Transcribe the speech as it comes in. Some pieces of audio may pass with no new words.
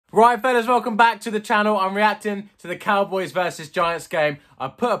Right, fellas, welcome back to the channel. I'm reacting to the Cowboys versus Giants game. I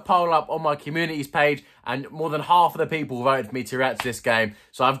put a poll up on my communities page and more than half of the people voted for me to react to this game.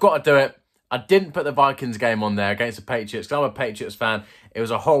 So I've got to do it. I didn't put the Vikings game on there against the Patriots because I'm a Patriots fan. It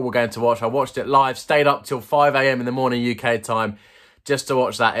was a horrible game to watch. I watched it live, stayed up till 5 a.m. in the morning UK time just to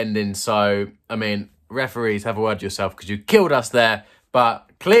watch that ending. So, I mean, referees, have a word to yourself because you killed us there. But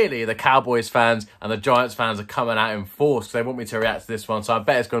clearly the Cowboys fans and the Giants fans are coming out in force because they want me to react to this one. So I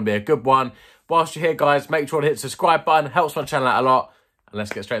bet it's going to be a good one. Whilst you're here, guys, make sure to hit the subscribe button. Helps my channel out a lot. And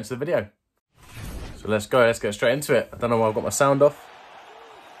let's get straight into the video. So let's go. Let's get straight into it. I don't know why I've got my sound off.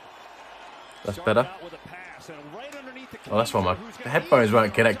 That's better. Oh, that's why my headphones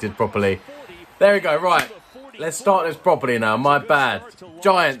weren't connected properly. There we go. Right. Let's start this properly now. My bad.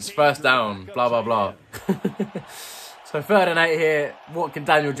 Giants, first down. Blah, blah, blah. So 3rd and 8 here. What can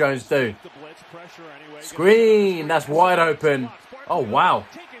Daniel Jones do? Screen. That's wide open. Oh, wow.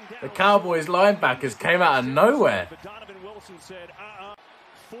 The Cowboys linebackers came out of nowhere.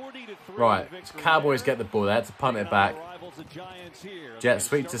 Right. So Cowboys get the ball. They had to punt it back. Jet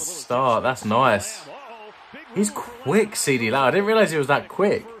sweep to start. That's nice. He's quick, CD Lamb. I didn't realise he was that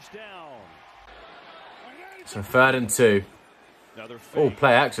quick. So 3rd and 2. Oh,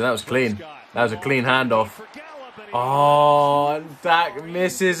 play action. That was clean. That was a clean handoff. Oh, and Dak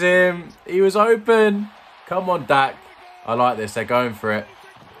misses him. He was open. Come on, Dak. I like this. They're going for it.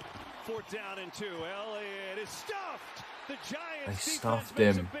 They stuffed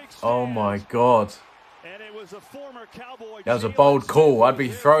him. Oh, my God. That was a bold call. I'd be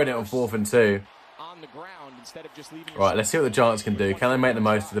throwing it on 4th and 2. Right, let's see what the Giants can do. Can they make the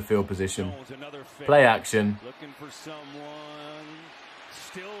most of the field position? Play action.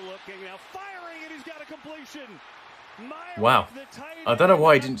 Wow. I don't know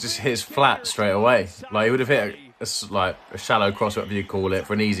why he didn't just hit his flat straight away. Like, he would have hit a shallow cross, whatever you call it,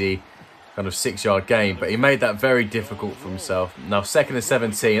 for an easy kind of 6-yard gain. But he made that very difficult for himself. Now, 2nd and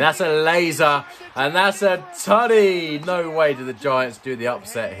 17. That's a laser. And that's a tutty. No way did the Giants do the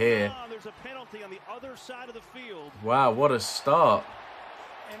upset here. Wow, what a start.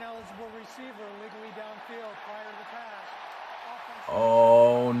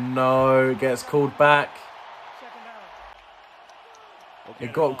 Oh, no. It gets called back.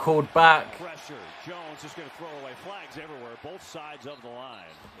 It got called back. Jones is going to throw away flags everywhere, both sides of the line.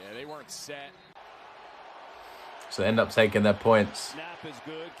 Yeah, they weren't set. So they end up taking their points. Snap is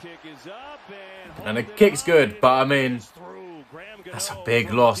good, kick is up, and the kick's good, but I mean, that's a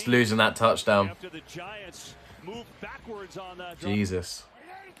big loss, losing that touchdown. Jesus.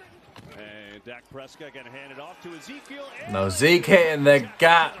 Now Zeke hitting the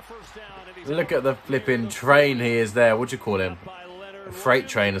gap. Look at the flipping train he is there. What do you call him? A freight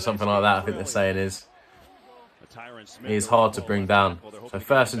train or something like that, I think the saying is. He is hard to bring down. So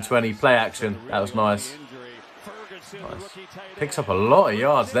 1st and 20, play action. That was nice. Nice. Picks up a lot of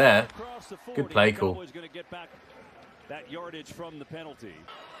yards there. Good play call.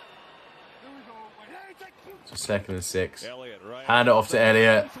 So 2nd and 6. Hand it off to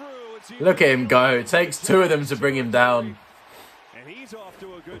Elliott. Look at him go. It takes 2 of them to bring him down. And he's off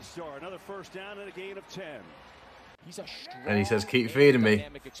to a good start. Another first down and a gain of 10. And he says, keep feeding me.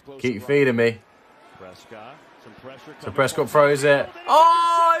 Keep feeding me. So Prescott throws it.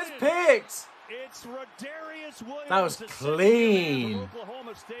 Oh, it's picked. That was clean.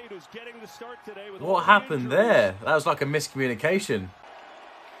 What happened there? That was like a miscommunication.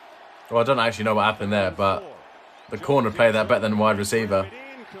 Well, I don't actually know what happened there, but the corner played that better than the wide receiver.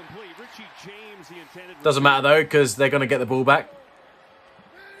 Doesn't matter, though, because they're going to get the ball back.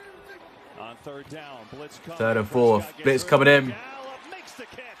 3rd and 4th. Blitz coming in.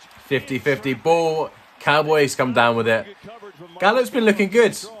 50-50 ball. Cowboys come down with it. Gallup's been looking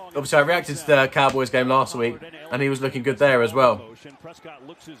good. Obviously, I reacted to the Cowboys game last week, and he was looking good there as well.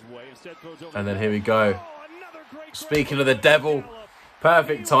 And then here we go. Speaking of the devil,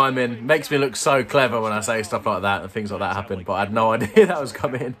 perfect timing. Makes me look so clever when I say stuff like that and things like that happen, but I had no idea that was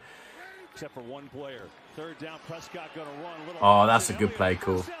coming. Oh, that's a good play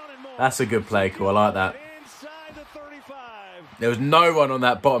call. That's a good play call. I like that. There was no one on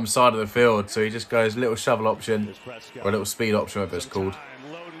that bottom side of the field, so he just goes little shovel option, or a little speed option, whatever it's called.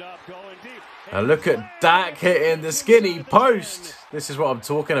 Now look at Dak hitting the skinny post. This is what I'm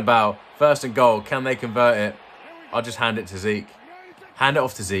talking about. 1st and goal. Can they convert it? I'll just hand it to Zeke. Hand it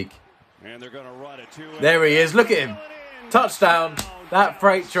off to Zeke. There he is. Look at him. Touchdown. That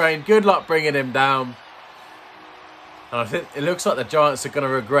freight train. Good luck bringing him down. And I think it looks like the Giants are going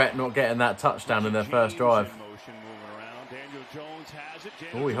to regret not getting that touchdown in their first drive.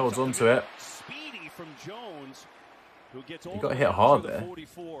 Oh, he holds on to it. He got hit hard there.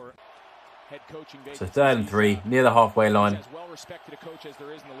 So 3rd and 3, near the halfway line.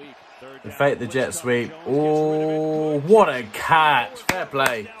 They fake the jet sweep. Oh, what a catch. Fair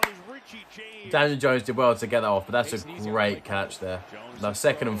play. Daniel Jones did well to get that off, but that's a great catch there. Now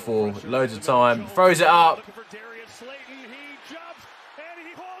 2nd and 4, loads of time. Throws it up.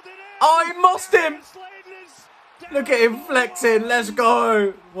 Oh, he mossed him. Look at him flexing. Let's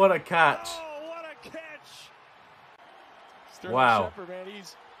go. What a catch. Wow.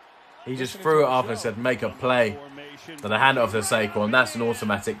 He just threw it up and said, make a play. Then they hand it off to Saquon. That's an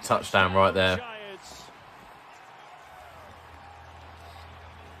automatic touchdown right there.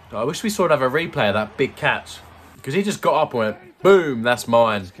 I wish we saw another replay of that big catch. Because he just got up and went, boom, that's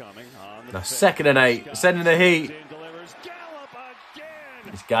mine. Now 2nd and 8, sending the heat.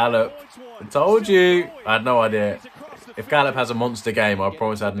 It's Gallup. I told you. I had no idea. If Gallup has a monster game, I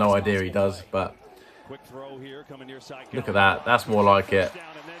promise I had no idea he does. But look at that. That's more like it.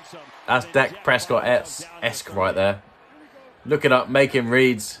 That's Dak Prescott-esque right there. Looking up, making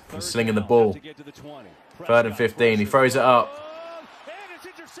reads, and slinging the ball. 3rd and 15. He throws it up.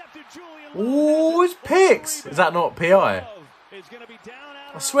 Ooh, it's picks. Is that not PI?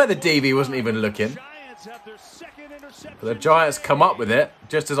 I swear the DB wasn't even looking. But the Giants come up with it,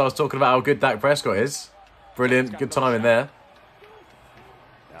 just as I was talking about how good Dak Prescott is. Brilliant. Good timing there.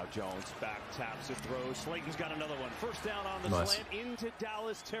 Now Jones back taps and throws. Slayton's got another one. First down on the slant into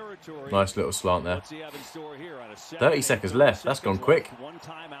Dallas territory. Nice little slant there. 30 seconds left. That's gone quick. One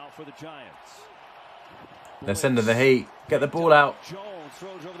timeout for the Giants. They're sending the heat. Get the ball out.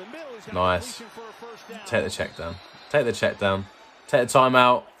 Nice. Take the check down. Take the check down. Take the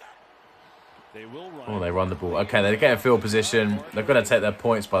timeout. Oh, they run the ball. Okay, they're getting field position. They're going to take their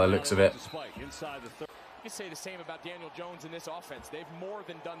points by the looks of it. You can say the same about Daniel Jones in this offense. They've more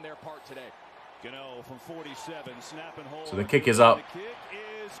than done their part today. From 47, snap and hold. So the kick is up.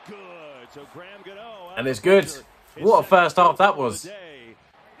 And it's good. What a first half that was.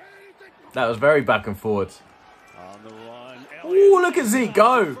 That was very back and forward. Ooh, look at Zeke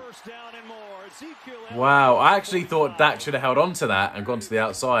go. Wow, I actually thought Dak should have held on to that and gone to the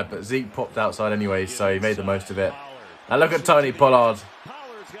outside, but Zeke popped outside anyway, so he made the most of it. Now look at Tony Pollard.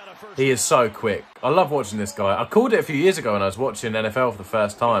 He is so quick. I love watching this guy. I called it a few years ago when I was watching NFL for the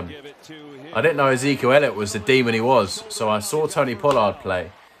first time. I didn't know Ezekiel Elliott was the demon he was, so I saw Tony Pollard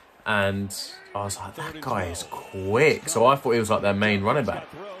play, and I was like, that guy is quick. So I thought he was like their main running back.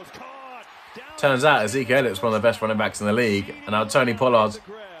 Turns out Ezekiel Elliott's one of the best running backs in the league, and now Tony Pollard's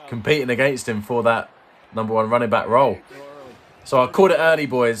competing against him for that #1 running back role. So I called it early,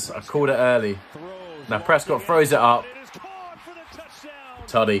 boys. I called it early. Now Prescott throws it up.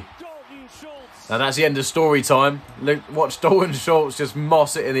 Tuddy. Now that's the end of story time. Look, watch Dalton Schultz just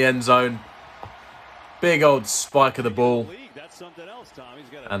moss it in the end zone. Big old spike of the ball.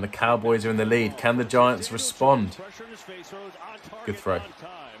 And the Cowboys are in the lead. Can the Giants respond? Good throw.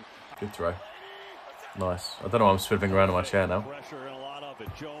 Good throw. Nice. I don't know why I'm swiveling around in my chair now.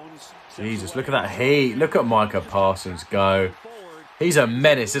 Jesus, look at that heat. Look at Micah Parsons go. He's a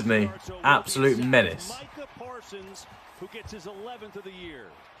menace, isn't he? Absolute menace. Micah Parsons, who gets his 11th of the year.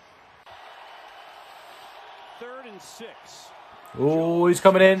 3rd and 6. Oh, who's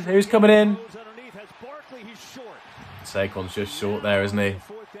coming in? Who's coming in? Saquon's just short there, isn't he?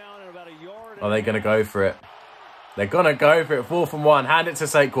 Are they going to go for it? They're going to go for it. 4th and 1. Hand it to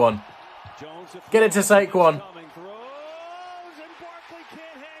Saquon. Get it to Saquon.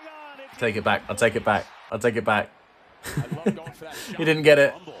 Take it back. I'll take it back. I'll take it back. He didn't get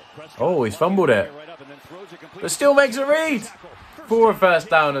it. Oh, he's fumbled it. But still makes a read. For a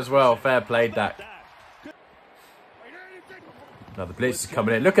first down as well. Fair play, Dak. Now the blitz is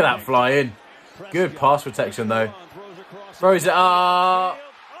coming in. Look at that fly in. Good pass protection though. Throws it up.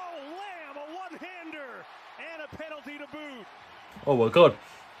 Oh my God.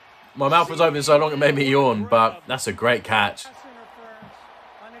 My mouth was open so long it made me yawn, but that's a great catch.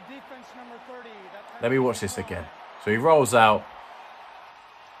 Let me watch this again. So he rolls out.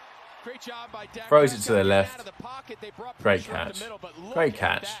 Throws it to the left. Great catch. Great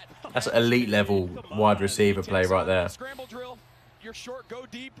catch. That's elite level wide receiver play right there. You're short, go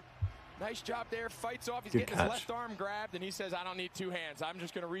deep. Nice job there. Fights off. He's Good getting catch. his left arm grabbed, and he says, I don't need 2 hands. I'm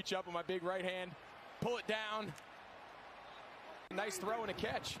just going to reach up with my big right hand, pull it down. Nice throw and a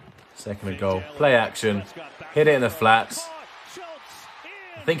catch. 2nd and goal. Play action. Hit it in the flats.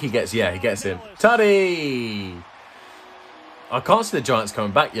 I think he gets, yeah, he gets him. Tuddy! I can't see the Giants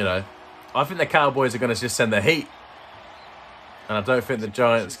coming back, you know. I think the Cowboys are going to just send the heat. And I don't think the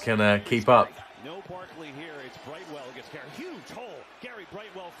Giants can keep up.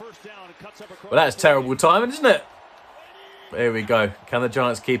 Well, that's terrible timing, isn't it? Here we go. Can the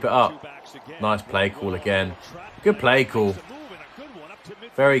Giants keep it up? Nice play call again. Good play call.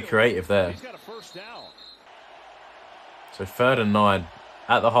 Very creative there. So 3rd and 9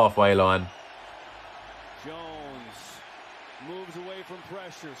 at the halfway line. Moves away from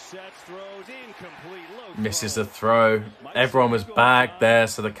pressure, sets, throws, incomplete, low misses the throw. Everyone was back there,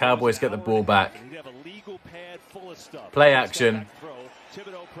 so the Cowboys get the ball back. Play action.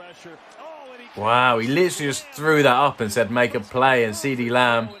 Wow, he literally just threw that up and said make a play, and CD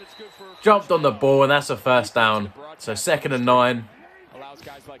Lamb jumped on the ball, and that's a 1st down. So 2nd and 9.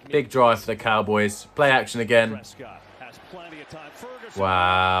 Big drive for the Cowboys. Play action again.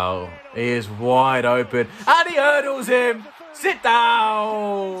 Wow, he is wide open, and he hurdles him. Sit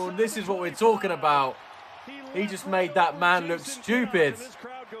down. This is what we're talking about. He just made that man look stupid.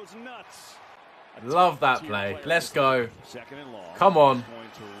 Love that play. Let's go. Come on.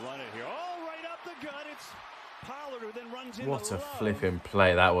 What a flipping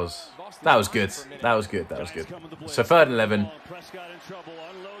play that was. That was good. That was good. That was good. So 3rd and 11.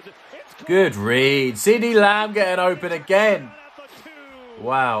 Good read. CD Lamb getting open again.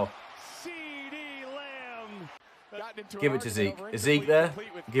 Wow. Give it to Zeke. Is Zeke there?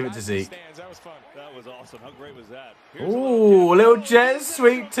 Give it to Zeke. That was awesome. How great was that? Ooh, little jet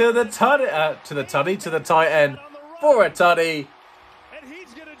sweep to the to the tight end for a tutty.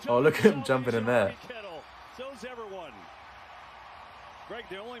 Oh, look at him jumping in there.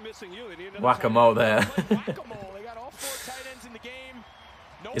 Whack-a-mole there.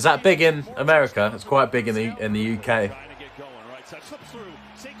 Is that big in America? It's quite big in the UK.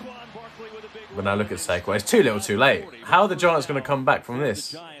 But now look at Saquon. It's too little too late. How are the Giants going to come back from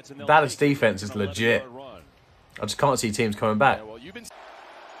this? Dallas defense is legit. I just can't see teams coming back.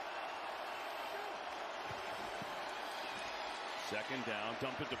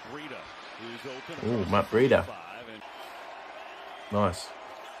 Ooh, Matt Breida. Nice.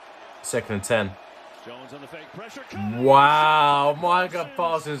 2nd and 10. Wow, Micah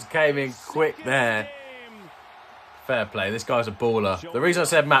Parsons came in quick there. Fair play. This guy's a baller. The reason I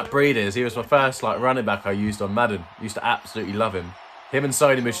said Matt Breida is he was my first running back I used on Madden. Used to absolutely love him. Him and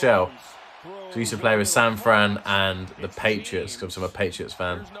Sony Michel. So I used to play with San Fran and the Patriots because I'm a Patriots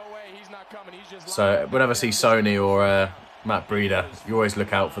fan. So whenever I see Sony or Matt Breida, you always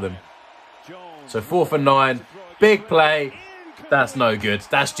look out for them. So 4th and 9. Big play. That's no good.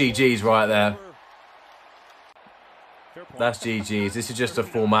 That's GG's right there. That's GG's. This is just a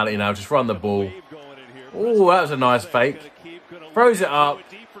formality now. Just run the ball. Oh, that was a nice fake. Throws it up.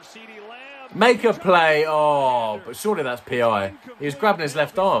 Make a play. Oh, but surely that's PI. He was grabbing his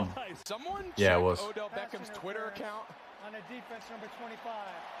left arm. Yeah, it was.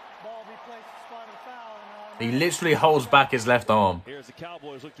 He literally holds back his left arm.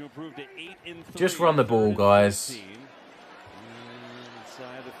 Just run the ball, guys.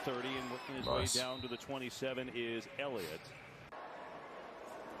 Nice.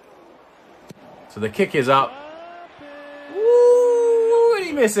 So the kick is up. Ooh, and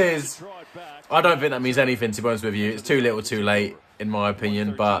he misses. I don't think that means anything, to be honest with you. It's too little too late, in my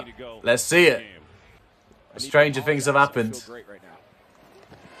opinion, but let's see it. Stranger things have happened.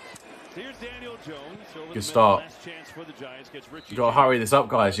 Good start. You got to hurry this up,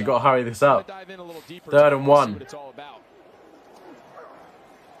 guys. You got to hurry this up. 3rd and 1.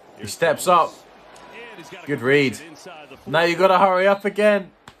 He steps up. Good read. Now you got to hurry up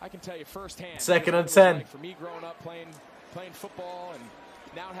again. I can tell you firsthand. 2nd and 10. For me growing up playing football and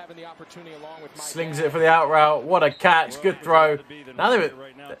now having the opportunity along with my slings it for the out route. What a catch. Good throw. Now they're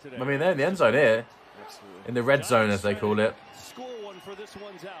in the end zone here. In the red zone, as they call it.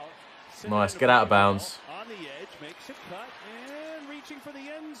 Nice. Get out of bounds. On the edge, makes a cut and reaching for the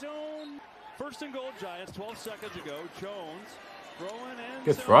end zone. 1st and goal, Giants. 12 seconds ago. Jones throwing and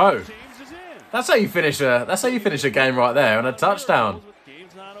good throw. That's how you finish a game right there on a touchdown.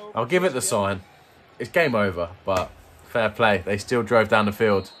 I'll give it the sign. It's game over, but fair play. They still drove down the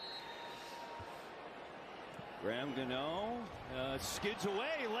field.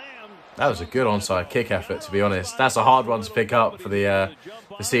 That was a good onside kick effort, to be honest. That's a hard one to pick up for the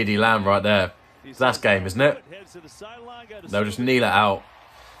CD Lamb right there. So that's game, isn't it? They'll just kneel it out.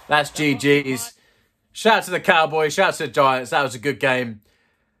 That's GG's. Shout out to the Cowboys. Shout out to the Giants. That was a good game.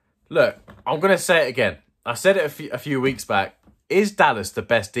 Look, I'm going to say it again. I said it a few weeks back. Is Dallas the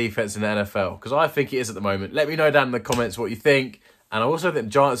best defense in the NFL? Because I think it is at the moment. Let me know down in the comments what you think. And I also think the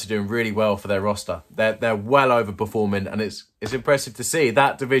Giants are doing really well for their roster. They're well overperforming, and it's impressive to see.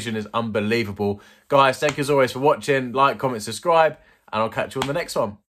 That division is unbelievable. Guys, thank you as always for watching. Like, comment, subscribe, and I'll catch you on the next one.